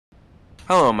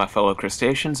Hello, my fellow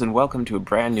crustaceans, and welcome to a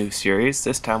brand new series.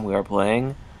 This time we are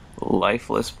playing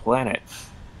Lifeless Planet.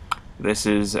 This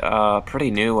is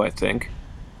pretty new, I think,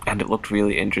 and it looked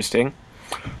really interesting.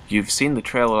 You've seen the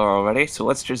trailer already, so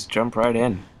let's just jump right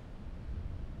in.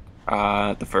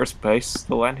 The first place,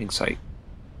 the landing site.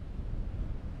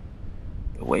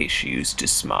 The way she used to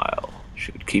smile.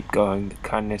 She would keep going, the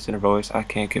kindness in her voice. I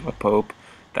can't give up hope.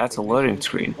 That's a loading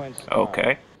screen.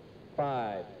 Okay.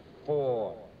 5,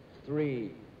 4,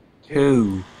 3,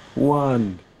 2,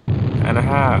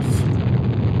 1.5.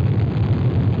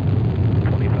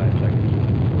 25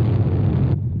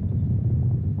 seconds.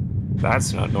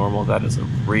 That's not normal. That is a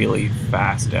really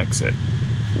fast exit.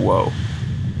 Whoa.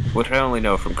 Which I only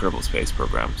know from Kerbal Space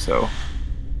Program, so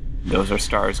those are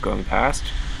stars going past.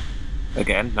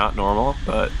 Again, not normal,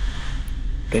 but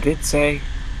they did say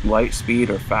light speed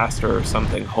or faster or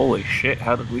something. Holy shit,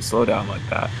 how did we slow down like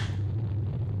that?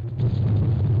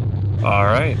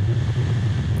 Alright.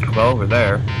 Well, we're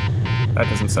there. That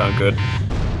doesn't sound good.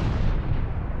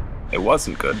 It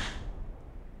wasn't good.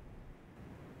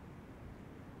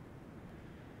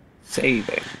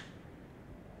 Saving.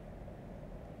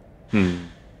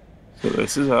 So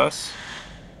this is us.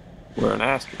 We're an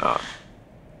astronaut.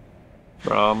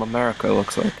 From America,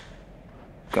 looks like.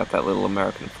 Got that little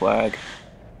American flag.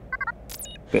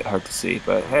 Bit hard to see,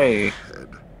 but hey. Head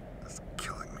is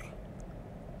killing me.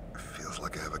 It feels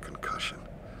like I have a concussion.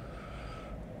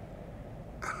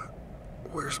 And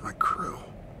where's my crew?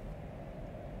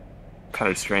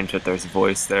 Kind of strange that there's a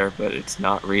voice there, but it's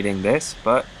not reading this,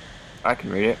 but I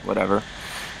can read it, whatever.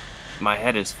 My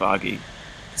head is foggy.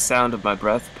 The sound of my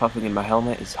breath puffing in my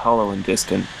helmet is hollow and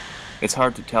distant. It's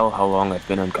hard to tell how long I've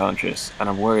been unconscious, and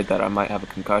I'm worried that I might have a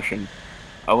concussion.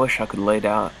 I wish I could lay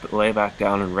back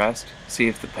down and rest, see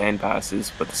if the pain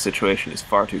passes, but the situation is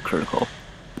far too critical.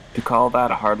 To call that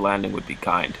a hard landing would be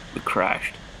kind. We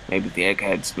crashed. Maybe the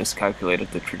eggheads miscalculated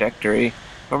the trajectory,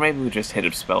 or maybe we just hit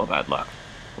a spell of bad luck.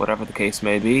 Whatever the case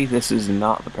may be, this is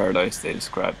not the paradise they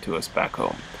described to us back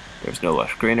home. There's no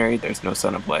lush greenery, there's no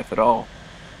sign of life at all.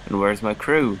 And where's my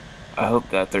crew? I hope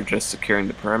that they're just securing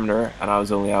the perimeter, and I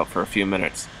was only out for a few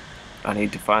minutes. I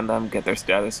need to find them, get their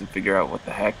status, and figure out what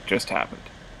the heck just happened.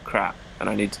 Crap, and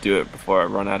I need to do it before I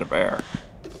run out of air.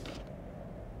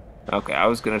 Okay, I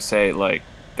was gonna say, like,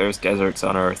 there's deserts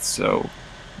on Earth, so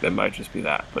it might just be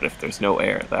that. But if there's no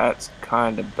air, that's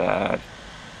kinda bad.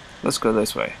 Let's go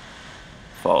this way.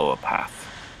 Follow a path.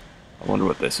 I wonder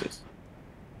what this is.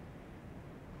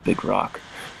 Big rock.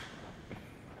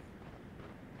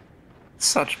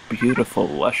 Such beautiful,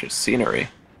 luscious scenery.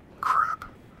 Crap.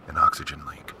 An oxygen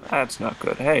leak. That's not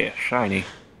good. Hey, a shiny.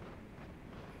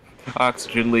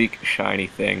 Oxygen leak, shiny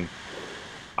thing.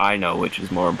 I know which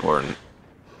is more important.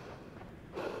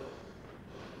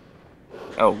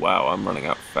 Oh wow, I'm running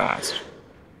out fast.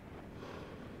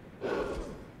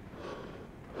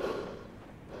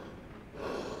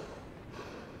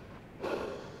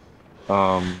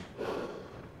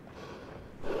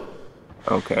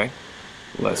 Okay.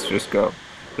 Let's just go.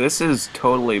 This is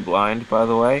totally blind, by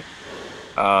the way.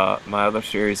 My other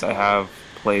series I have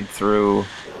played through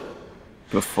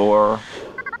before.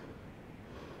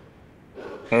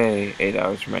 Hey, 8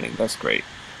 hours remaining. That's great.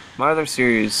 My other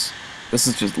series, this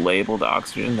is just labeled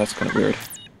oxygen. That's kind of weird.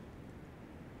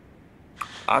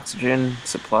 Oxygen,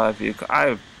 supply vehicle.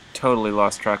 I've totally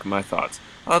lost track of my thoughts.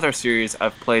 Other series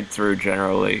I've played through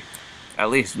generally, at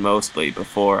least mostly,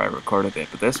 before I recorded it.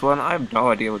 But this one, I have no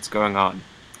idea what's going on.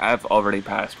 I've already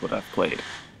passed what I've played.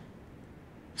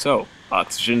 So,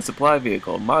 Oxygen Supply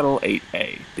Vehicle, Model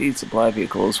 8A. These supply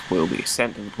vehicles will be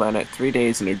sent to the planet 3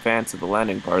 days in advance of the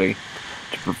landing party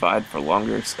to provide for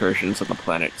longer excursions on the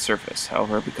planet's surface.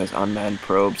 However, because unmanned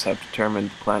probes have determined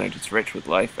the planet is rich with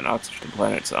life and oxygen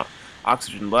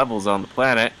levels on the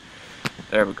planet,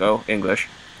 there we go, English,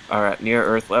 are at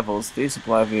near-Earth levels, these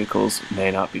supply vehicles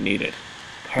may not be needed.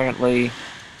 Apparently,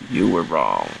 you were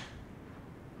wrong.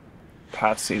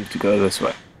 Path seems to go this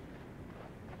way.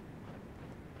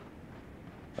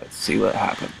 Let's see what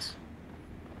happens.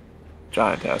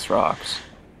 Giant-ass rocks.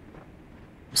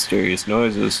 Mysterious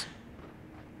noises.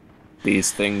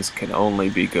 These things can only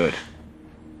be good.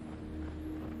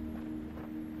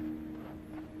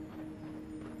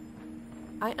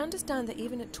 I understand that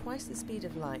even at twice the speed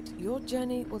of light, your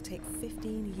journey will take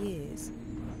 15 years.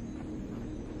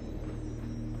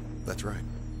 That's right.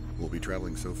 We'll be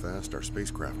traveling so fast, our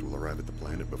spacecraft will arrive at the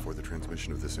planet before the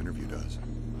transmission of this interview does.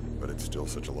 But it's still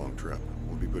such a long trip.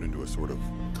 We'll be put into a sort of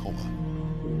coma.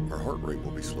 Our heart rate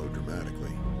will be slowed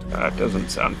dramatically. That doesn't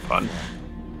sound fun.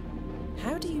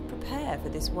 How do you prepare for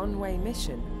this one-way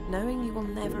mission, knowing you will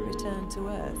never return to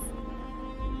Earth?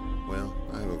 Well,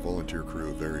 I have a volunteer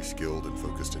crew of very skilled and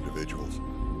focused individuals.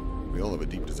 We all have a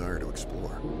deep desire to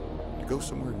explore, to go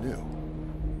somewhere new.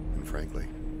 And frankly,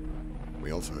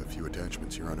 we also have few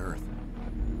attachments here on Earth.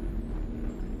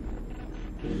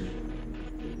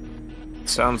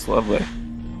 Sounds lovely.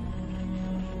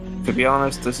 To be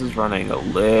honest, this is running a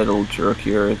little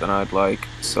jerkier than I'd like,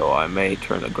 so I may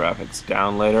turn the graphics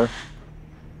down later.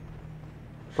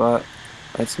 But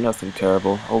it's nothing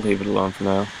terrible. I'll leave it alone for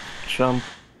now. Jump.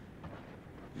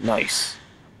 Nice.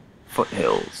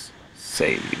 Foothills.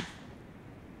 Save.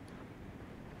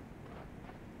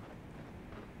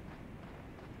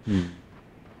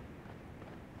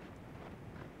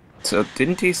 So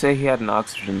didn't he say he had an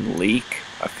oxygen leak?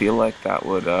 I feel like that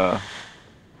would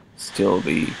still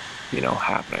be,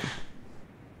 happening.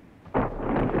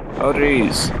 Oh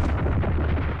geez.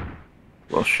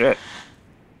 Well shit.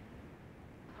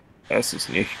 Es ist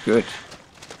nicht gut.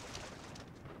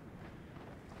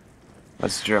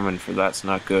 That's German for that's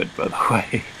not good, by the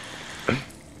way.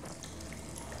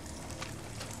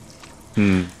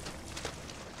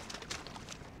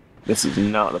 This is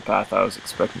not the path I was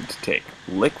expecting to take.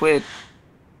 Liquid?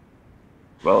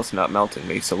 Well, it's not melting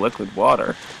me, so liquid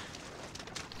water.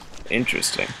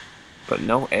 Interesting. But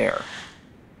no air.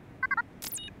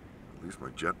 At least my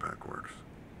jetpack works.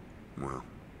 Well,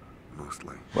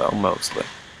 mostly. Well, mostly.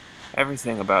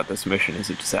 Everything about this mission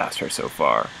is a disaster so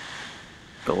far.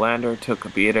 The lander took a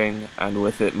beating, and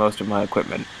with it most of my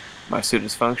equipment. My suit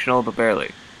is functional, but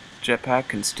barely. Jetpack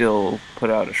can still put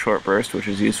out a short burst, which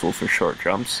is useful for short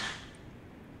jumps.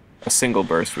 A single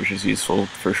burst, which is useful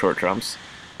for short jumps.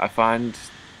 I find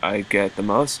I get the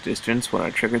most distance when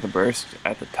I trigger the burst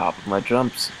at the top of my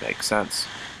jumps. Makes sense.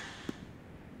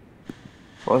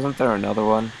 Wasn't there another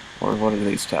one? Or what are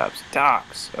these tabs?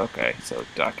 Docs! Okay, so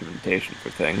documentation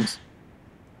for things.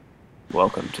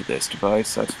 Welcome to this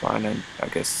device, that's fine, and I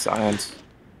guess science.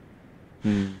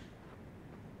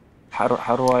 How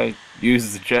do I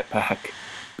use the jetpack?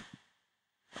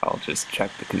 I'll just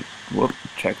check the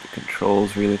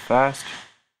controls really fast.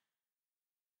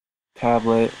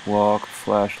 Tablet, walk,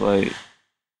 flashlight,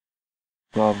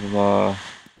 blah blah blah.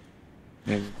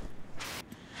 Maybe.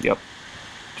 Yep.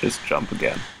 Just jump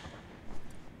again.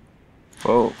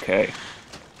 Okay.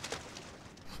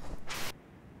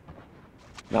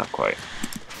 Not quite.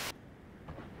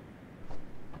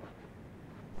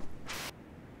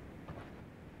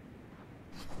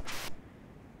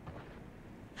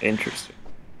 Interesting.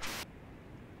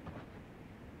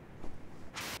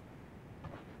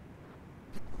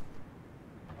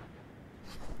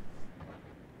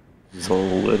 This is a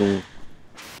little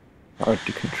hard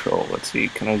to control. Let's see,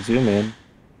 can I zoom in?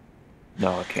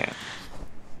 No, I can't.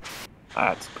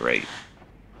 That's great.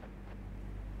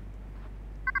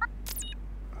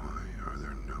 Why are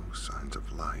there no signs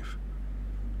of life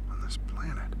on this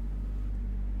planet?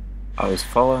 I was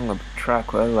following a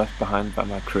trackway left behind by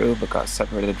my crew, but got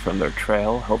separated from their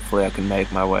trail. Hopefully I can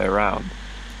make my way around.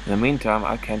 In the meantime,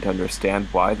 I can't understand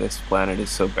why this planet is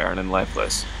so barren and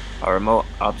lifeless. Our remote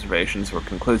observations were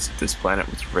conclusive this planet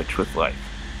was rich with life.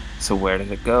 So where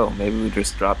did it go? Maybe we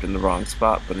just dropped in the wrong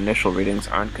spot, but initial readings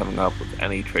aren't coming up with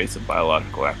any trace of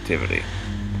biological activity.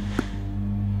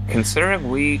 Considering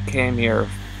we came here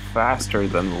faster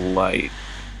than light,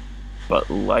 but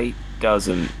light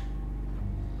doesn't,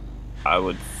 I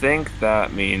would think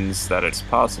that means that it's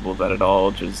possible that it all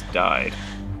just died.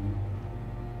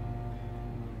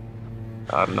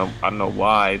 I don't know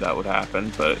why that would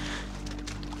happen, but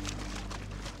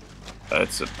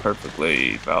that's a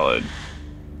perfectly valid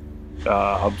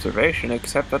observation,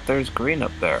 except that there's green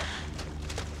up there,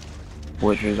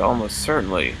 which is almost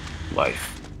certainly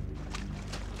life.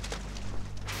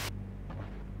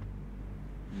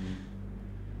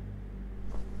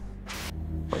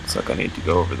 Looks like I need to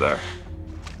go over there.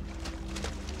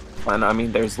 And I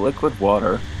mean, there's liquid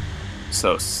water,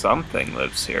 so something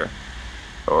lives here.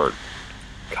 Or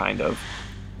kind of.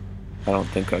 I don't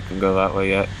think I can go that way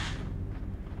yet.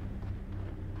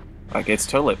 Like, it's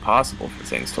totally possible for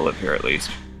things to live here, at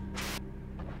least.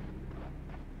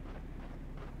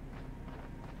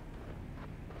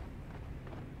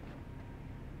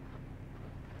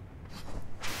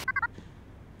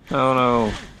 Oh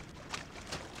no.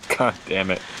 God damn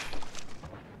it.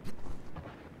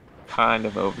 Kind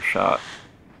of overshot.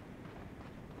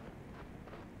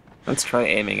 Let's try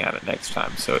aiming at it next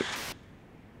time so it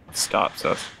stops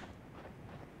us.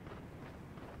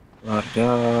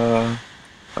 La-da.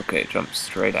 Okay, jump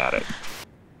straight at it.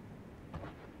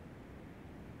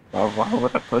 Why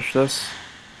would I push this?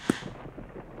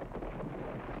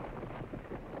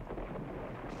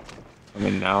 I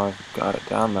mean, now I've got it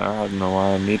down there. I don't know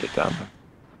why I need it down there.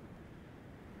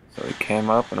 So we came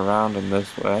up and around in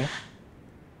this way.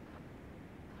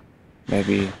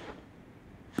 Maybe...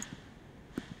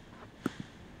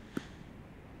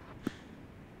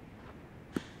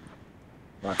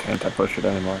 Why can't I push it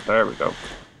anymore? There we go.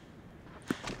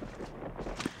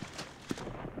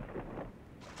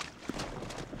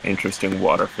 Interesting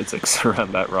water physics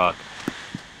around that rock.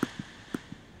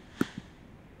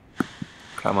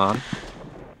 Come on.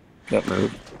 Get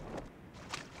moved.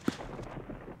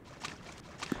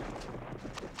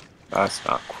 That's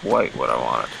not quite what I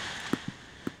wanted.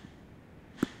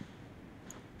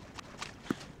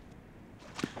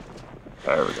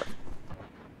 There we go.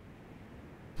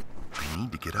 I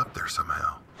need to get up there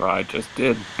somehow. Well, I just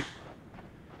did.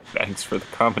 Thanks for the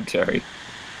commentary.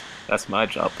 That's my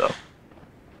job, though.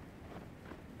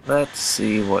 Let's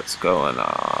see what's going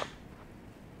on.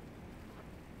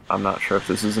 I'm not sure if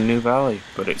this is a new valley,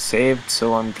 but it saved,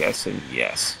 so I'm guessing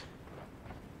yes.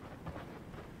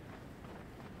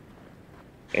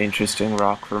 Interesting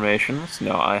rock formations.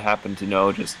 No, I happen to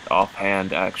know just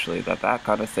offhand, actually, that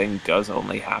kind of thing does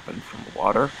only happen from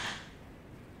water.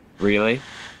 Really?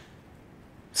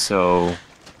 So...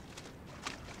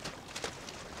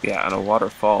 yeah, and a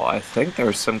waterfall. I think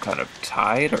there's some kind of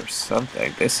tide or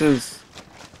something. This is...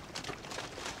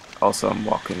 also, I'm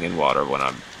walking in water when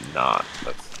I'm not.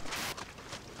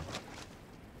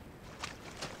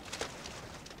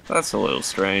 That's a little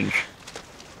strange.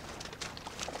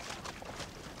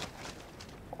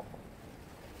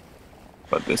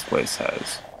 But this place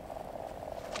has...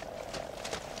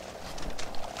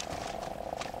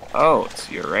 oh, it's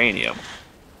uranium.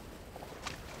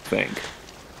 I think.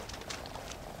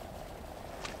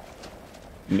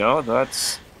 No,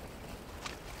 that's...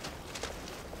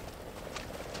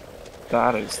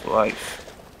 that is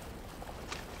life.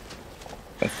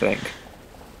 I think.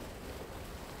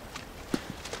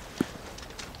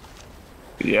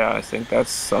 Yeah, I think that's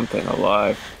something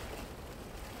alive.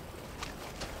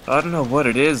 I don't know what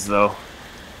it is, though.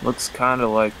 Looks kind of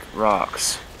like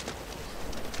rocks.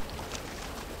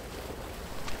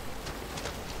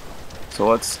 So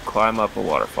let's climb up a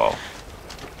waterfall.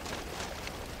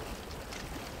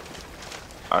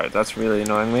 Alright, that's really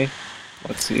annoying me.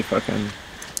 Let's see if I can...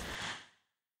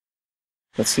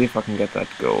 let's see if I can get that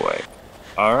to go away.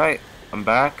 Alright, I'm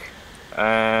back.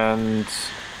 And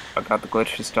I got the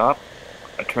glitch to stop.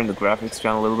 I turned the graphics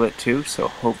down a little bit too, so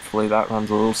hopefully that runs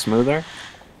a little smoother.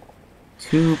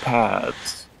 2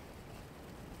 paths.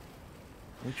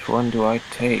 Which one do I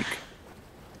take?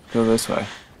 Go this way.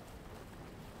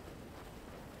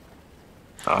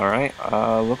 Alright,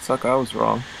 looks like I was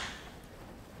wrong.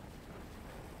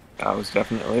 I was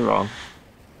definitely wrong.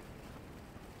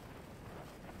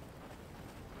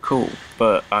 Cool,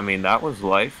 but I mean that was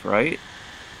life, right?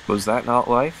 Was that not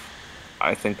life?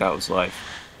 I think that was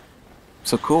life.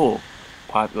 So cool.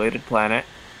 Populated planet.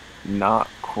 Not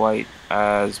quite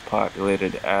as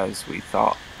populated as we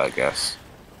thought, I guess.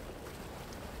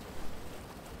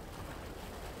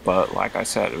 But like I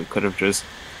said, we could have just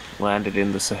landed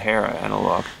in the Sahara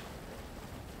analog.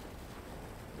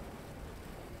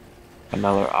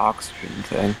 Another oxygen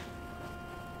thing.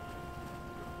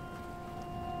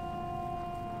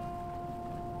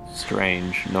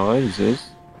 Strange noises.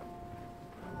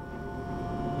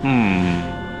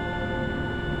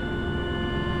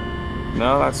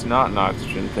 No, that's not an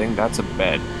oxygen thing, that's a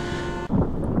bed.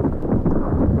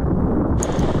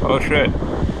 Oh shit.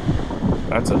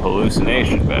 That's a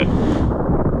hallucination bed.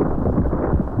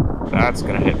 That's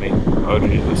gonna hit me. Oh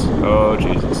Jesus. Oh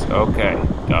Jesus. Okay.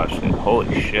 Dodged it.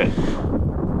 Holy shit.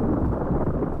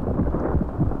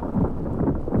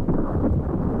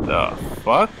 The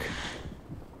fuck?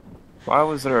 Why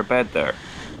was there a bed there?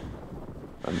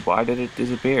 And why did it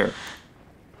disappear?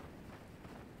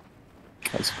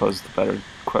 I suppose the better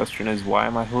question is, why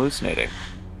am I hallucinating?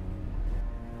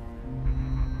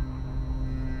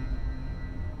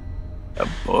 A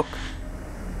book?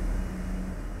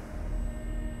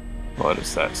 What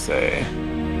does that say?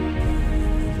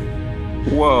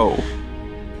 Whoa!